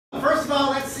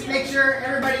sure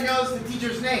everybody knows the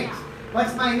teacher's names.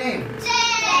 What's my name?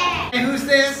 Jen. And who's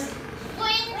this?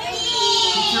 Wendy.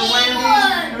 Teacher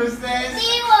Wendy. Who's this?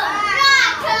 Teacher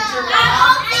Rock.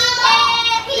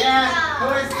 Yeah. Who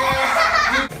is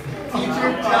this?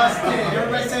 Teacher Justin.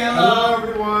 Everybody say hello. Hello,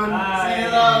 everyone. Say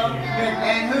hello. Good.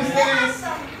 And who's this?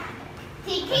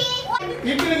 Tiki.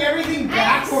 You're doing everything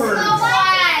backwards. Snow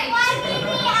White.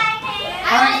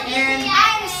 Alright, and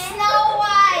I'm Snow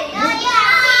White.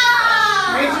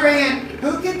 raise your hand.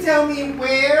 Who can tell me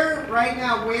where, right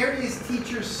now, where is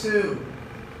Teacher Sue?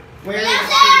 Where is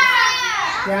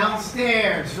she?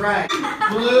 Downstairs, right.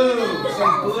 Blue.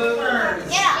 So blue.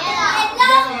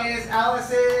 Yellow is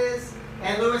Alice's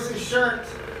and Lewis's shirt.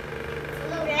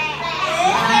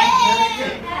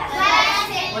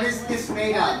 What is this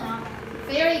made of?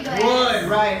 Very good. Wood,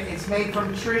 right. It's made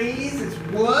from trees. It's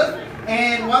wood.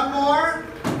 And one more.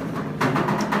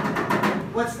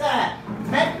 What's that?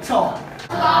 Metal.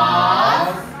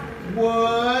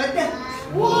 Wood.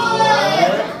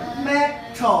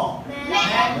 Metal.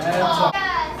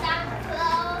 Some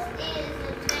clothes is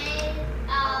made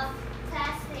of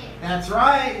plastic. That's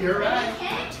right. You're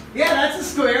right. Yeah, that's a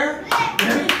square.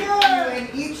 There you go. And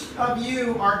each of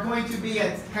you are going to be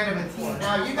a kind of a team.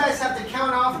 Now you guys have to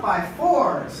count off by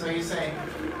 4. So you say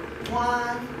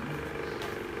 1,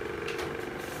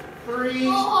 3,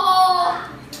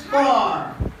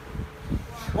 4.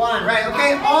 1, right?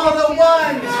 Okay, all the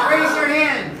ones, raise your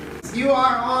hand. You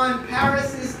are on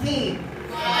Paris's team.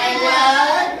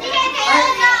 Right,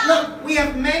 look, we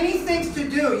have many things to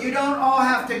do. You don't all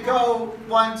have to go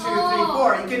 1, 2, 3,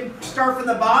 4. You can start from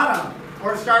the bottom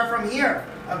or start from here.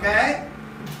 Okay?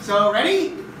 So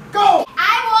ready? Go!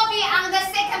 I will be on the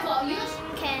second floor. You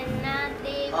cannot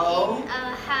live in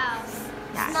a house.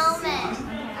 Snowman.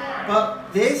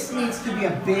 But this needs to be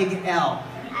a big L.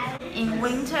 In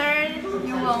winter,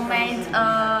 you will make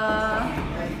a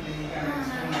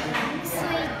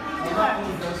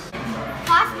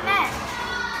Hotman.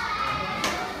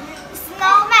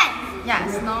 Snowman.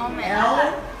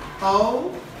 snowman.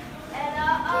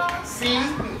 L-O-C.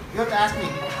 You have to ask me.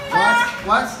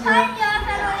 What's your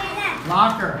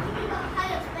locker?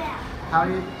 How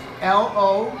do you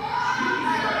L-O?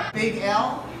 Big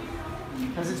L?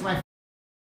 Because it's my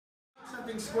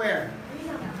something square.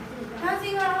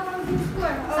 Something round.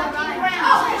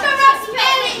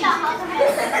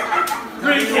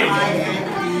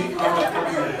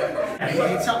 I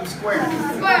need something square.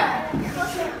 Square.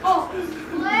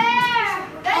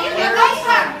 There you Where go. is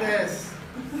like this?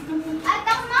 I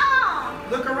don't know.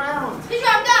 Look around. Teacher,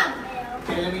 I'm done.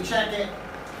 Okay, let me check it.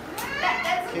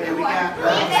 That's a Okay, good we one. got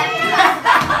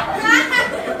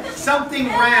something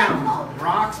round.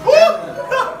 Rocks.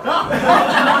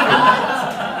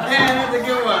 Yeah, that's a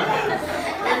good one.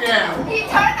 Yeah. He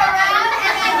turned around and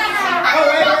then he turned. Oh,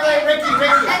 wait, Ricky. And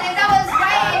then that was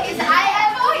right in his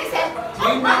eyeball. He said, Do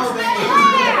you know the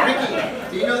answer? Ricky,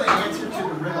 do you know the answer to the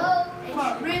riddle?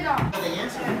 Riddle. The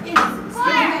answer?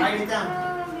 Write it down.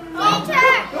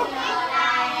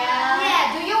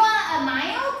 Yeah, do you want a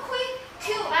mile quick,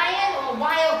 2 iron, or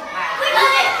wild card?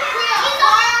 Okay.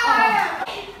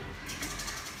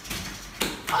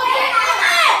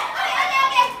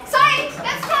 Sorry,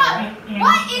 that's wrong.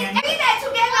 What is every day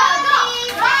together? Go.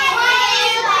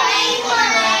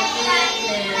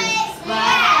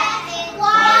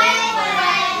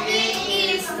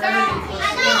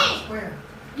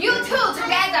 You two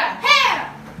together. Here.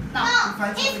 No.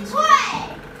 It's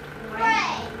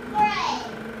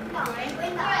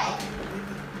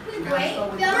Gray.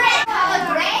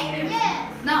 Color gray? Yes.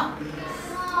 No.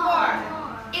 4.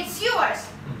 It's yours.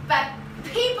 But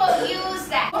people use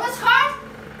that. Bonus card?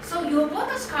 So your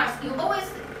bonus cards, you always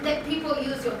let people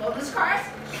use your bonus cards?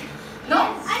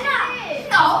 No? I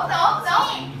know. No.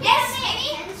 Yes,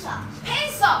 Minnie?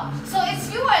 Pencil. So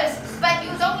it's yours, but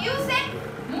you don't use it?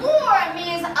 More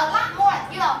means a lot more.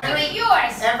 You know, give it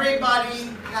yours. Everybody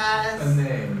has A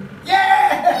name.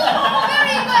 Yeah! Oh,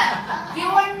 very good.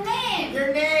 Your name.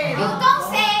 Your name. You don't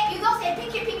say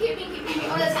pinky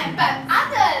all the time, but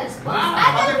others, Wow.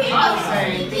 other Other people people say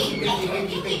say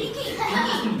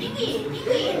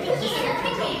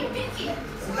pinky,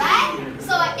 right?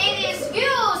 So it is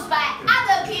used by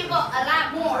other people a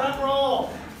lot more. Drum roll.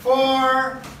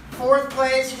 For 4th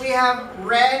place, we have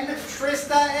Ren,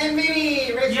 Trista, and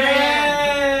Minnie. Raise your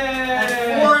hand.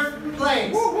 That's 4th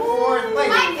place. 4th place.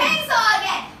 My pencil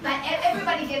again, but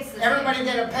everybody gets the Everybody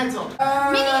get a pencil.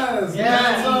 Yes.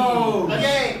 Yes. Pencil.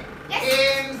 Okay. Yes.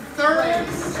 In 3rd,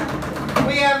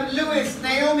 we have Louis,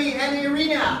 Naomi, and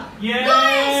Irina.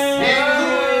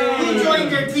 And who joined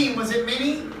their team? Was it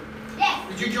Minnie? Yes.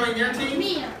 Did you join their team?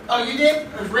 Me. Oh, you did?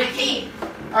 It was Ricky. Ricky.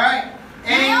 All right.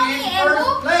 And Naomi in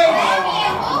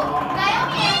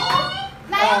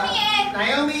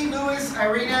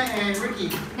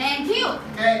team. Thank you.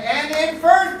 Okay, and in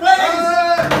first place,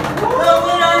 the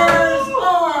winners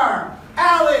are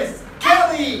Alice,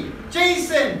 Kelly,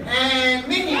 Jason, and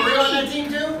Minnie. We're on that team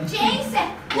too?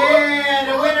 Jason.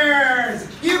 Yeah, the winners.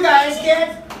 You guys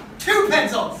get 2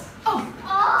 pencils. Oh.